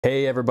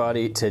Hey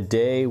everybody,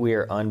 today we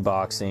are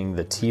unboxing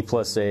the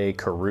T+A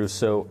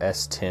Caruso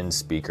S10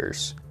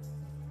 speakers.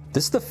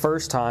 This is the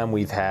first time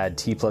we've had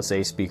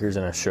T+A speakers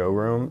in a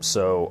showroom,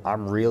 so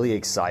I'm really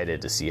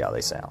excited to see how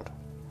they sound.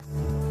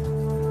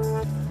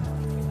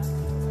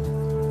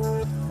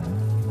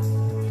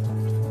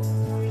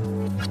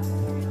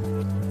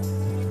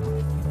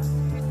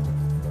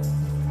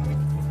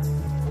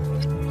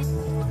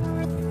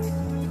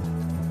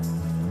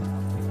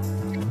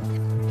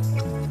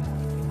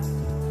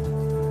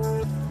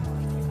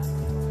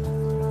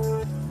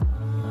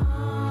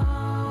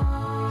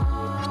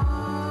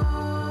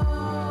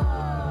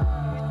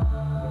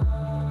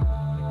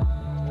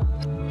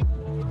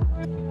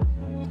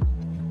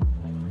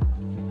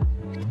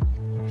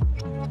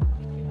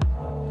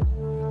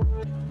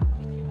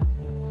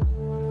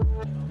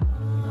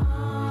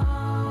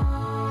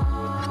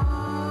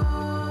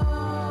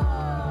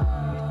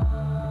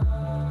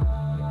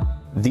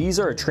 These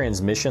are a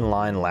transmission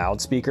line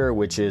loudspeaker,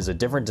 which is a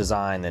different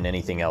design than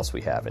anything else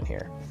we have in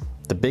here.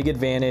 The big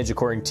advantage,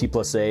 according to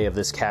T+A, of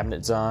this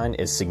cabinet design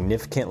is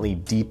significantly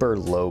deeper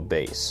low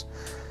bass.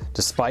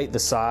 Despite the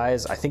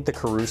size, I think the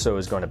Caruso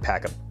is going to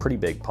pack a pretty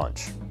big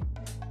punch.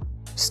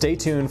 Stay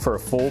tuned for a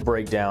full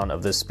breakdown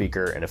of this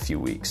speaker in a few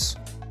weeks.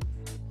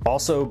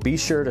 Also, be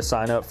sure to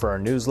sign up for our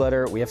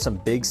newsletter. We have some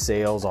big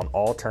sales on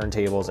all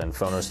turntables and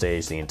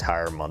PhonoStage the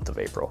entire month of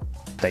April.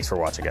 Thanks for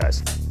watching,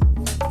 guys.